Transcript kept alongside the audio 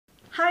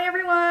Hi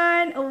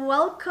everyone!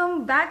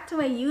 Welcome back to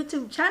my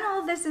YouTube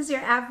channel. This is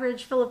your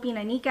average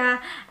Filipina Nika,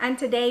 and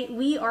today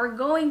we are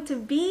going to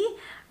be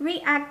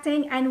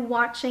reacting and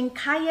watching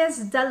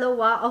KAIA's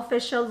Dalawa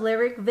official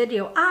lyric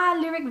video.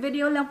 Lyric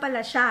video lang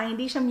pala siya,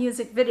 hindi siya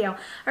music video.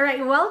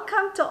 Alright,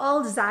 welcome to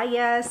all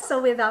Zayas. So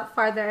without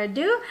further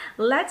ado,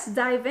 let's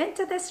dive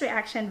into this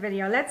reaction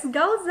video. Let's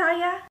go,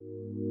 Zaya!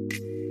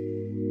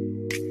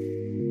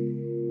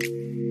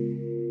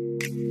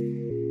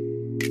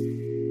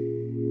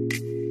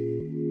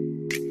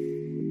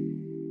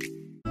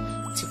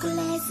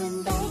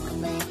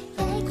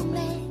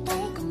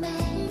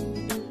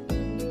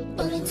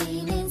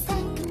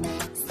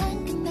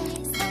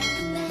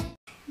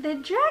 The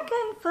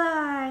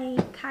Dragonfly!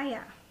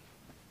 KAIA.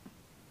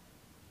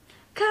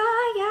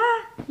 KAIA!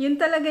 Yun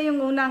talaga yung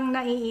unang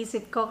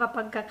naiisip ko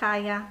kapag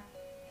KAIA.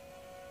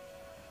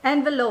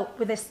 Envelope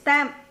with a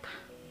stamp.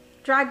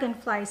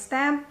 Dragonfly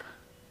stamp.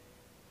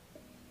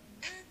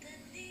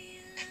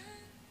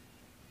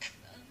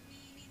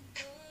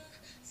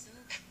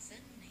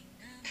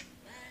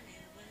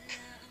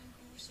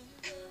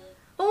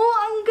 Oh,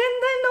 ang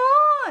ganda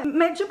nun!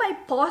 Medyo may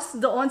pause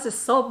doon sa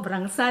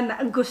sobrang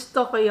sana.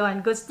 Gusto ko yon.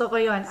 Gusto ko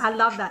yon. I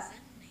love that.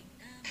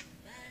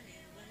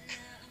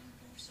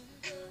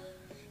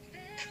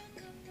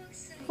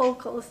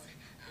 Vocals.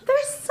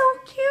 They're so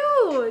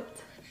cute!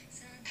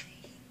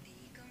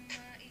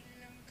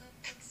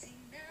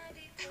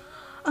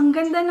 Ang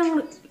ganda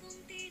ng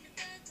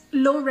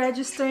low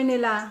register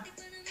nila.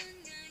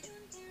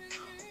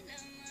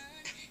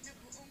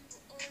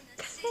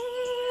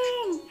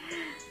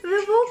 The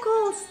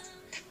vocals.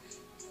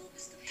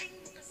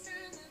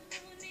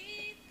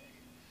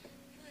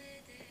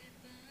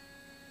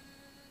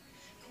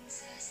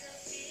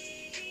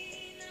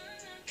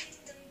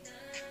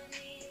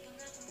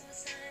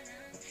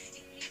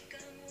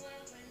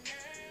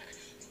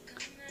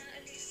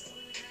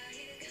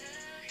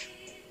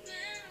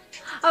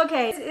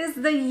 Okay, this is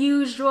the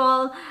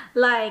usual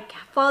like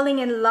falling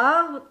in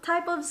love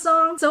type of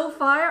song. So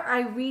far,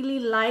 I really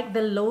like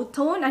the low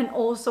tone and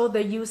also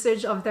the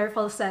usage of their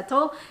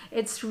falsetto.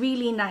 It's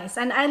really nice.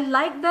 And I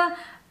like the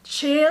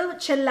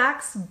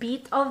chillax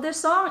beat of the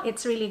song.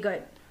 It's really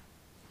good.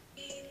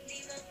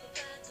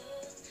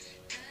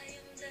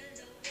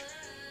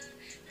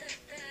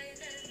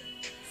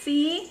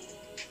 See?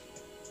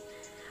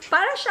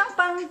 Para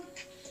siyang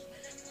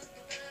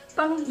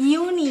pang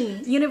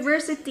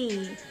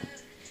university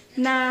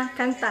na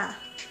kanta.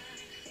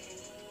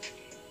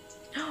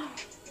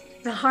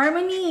 The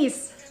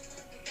harmonies.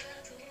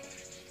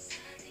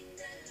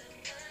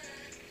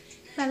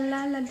 La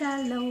la la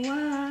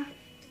dalawa.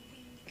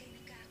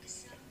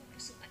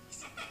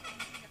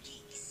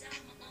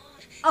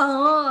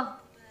 Oh,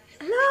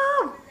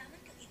 love.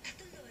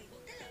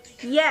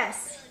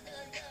 Yes.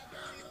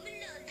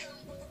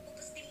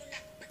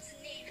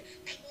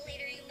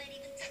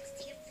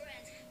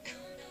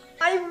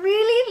 I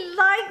really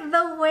like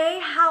the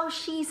way how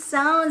she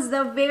sounds,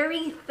 the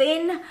very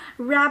thin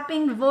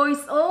rapping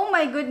voice. Oh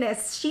my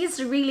goodness,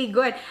 she's really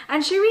good. And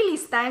she really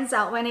stands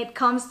out when it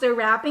comes to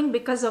rapping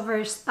because of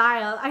her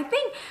style. I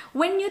think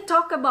when you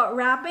talk about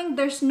rapping,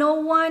 there's no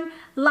one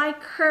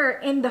like her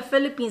in the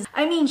Philippines.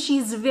 I mean,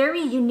 she's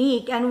very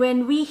unique. And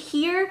when we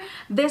hear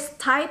this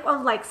type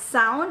of like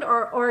sound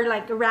or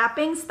like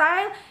rapping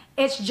style,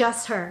 it's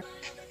just her.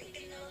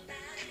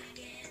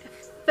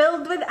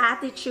 Filled with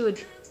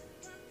attitude.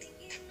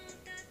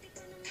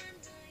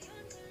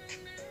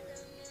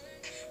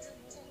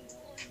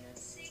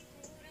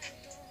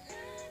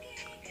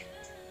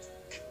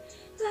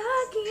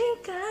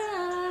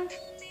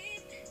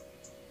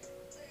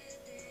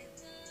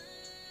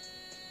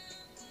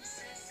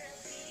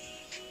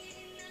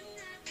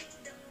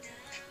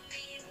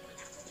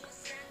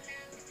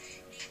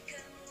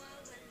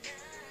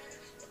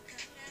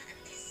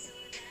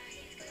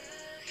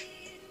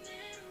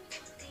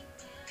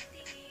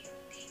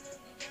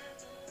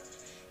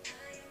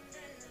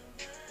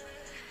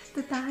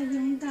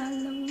 Tayong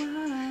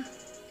dalawa.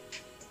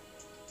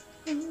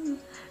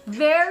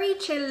 Very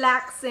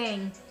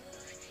chillaxing.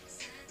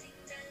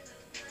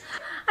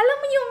 Alam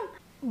mo yung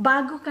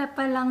bago ka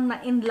pa lang na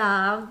in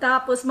love,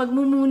 tapos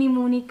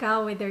magmumuni-muni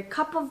ka with your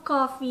cup of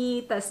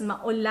coffee, tas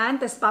maulan,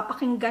 tas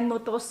papakinggan mo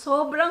to,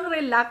 sobrang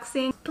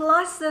relaxing.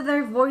 Plus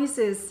their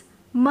voices,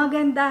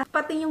 maganda.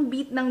 Pati yung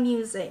beat ng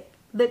music,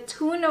 the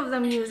tune of the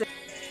music.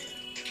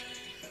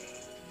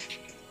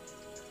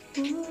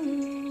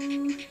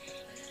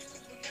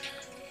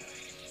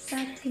 Sa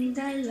ating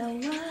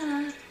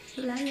dalawa,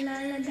 la la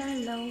la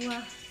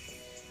dalawa.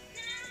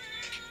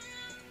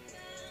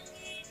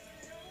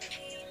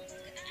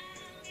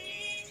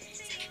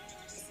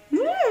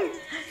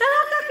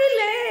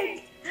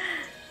 Nakakakilig!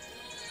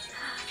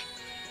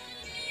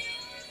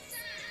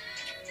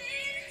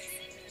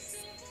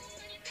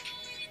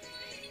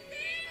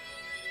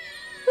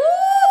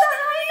 Ooh, the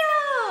high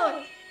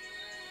note!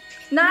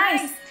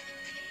 Nice!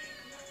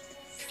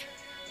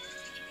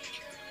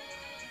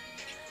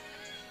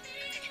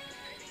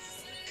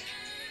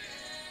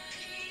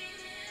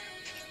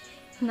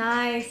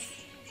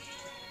 Nice.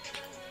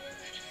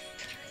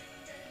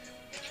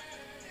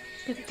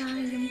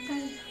 Katayang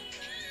tayo.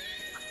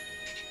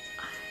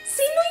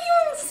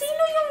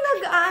 Sino yung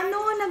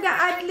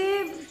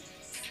nag-a-adlib?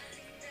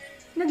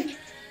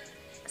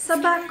 Sa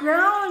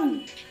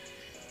background.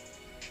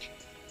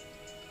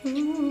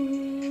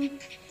 Ooh.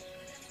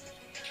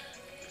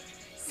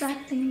 Sa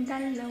ating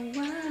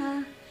dalawa.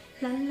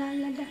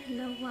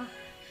 Dalawa.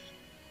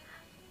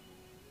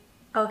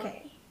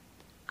 Okay.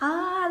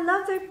 I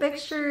love their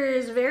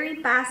pictures. Very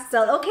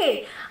pastel.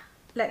 Okay.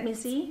 Let me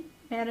see.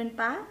 Meron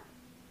pa?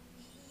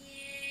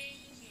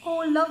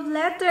 Oh, love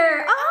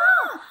letter.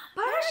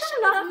 Para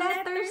siyang love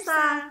letter sa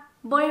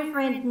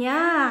boyfriend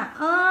niya.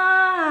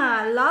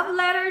 Love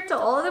letter to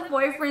all the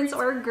boyfriends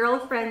or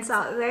girlfriends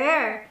out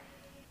there.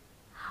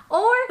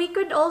 Or we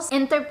could also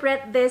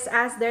interpret this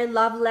as their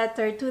love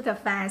letter to the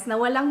fans na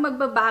walang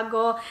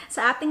magbabago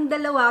sa ating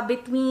dalawa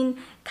between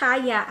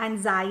KAIA and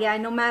Zaya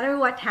no matter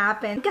what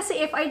happened. Kasi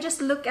if I just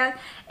look at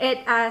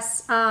it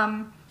as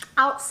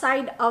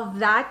outside of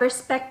that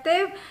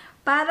perspective,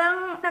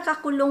 parang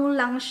nakakulong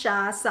lang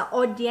siya sa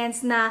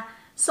audience na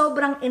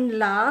sobrang in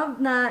love,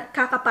 na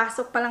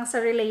kakapasok pa lang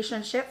sa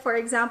relationship. For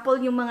example,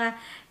 yung mga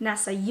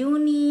nasa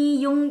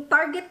uni, yung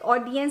target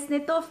audience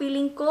nito,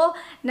 feeling ko,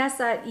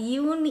 nasa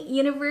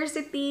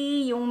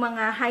university, yung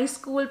mga high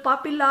school,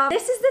 puppy love.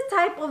 This is the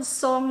type of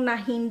song na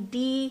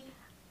hindi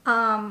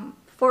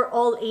for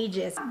all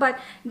ages. But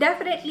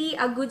definitely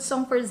a good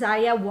song for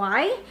Zaya.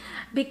 Why?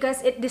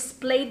 Because it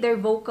displayed their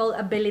vocal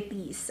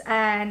abilities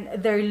and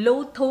their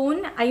low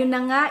tone. Ayun na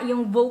nga,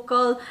 yung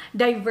vocal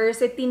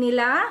diversity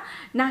nila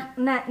na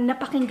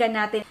napakinggan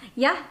natin.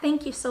 Yeah,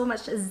 thank you so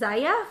much,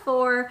 Zaya,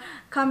 for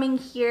coming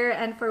here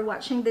and for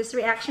watching this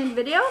reaction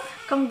video.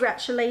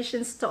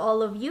 Congratulations to all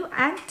of you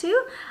and to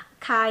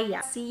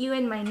KAIA. See you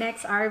in my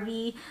next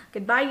RV.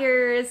 Goodbye,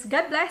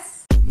 God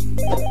bless.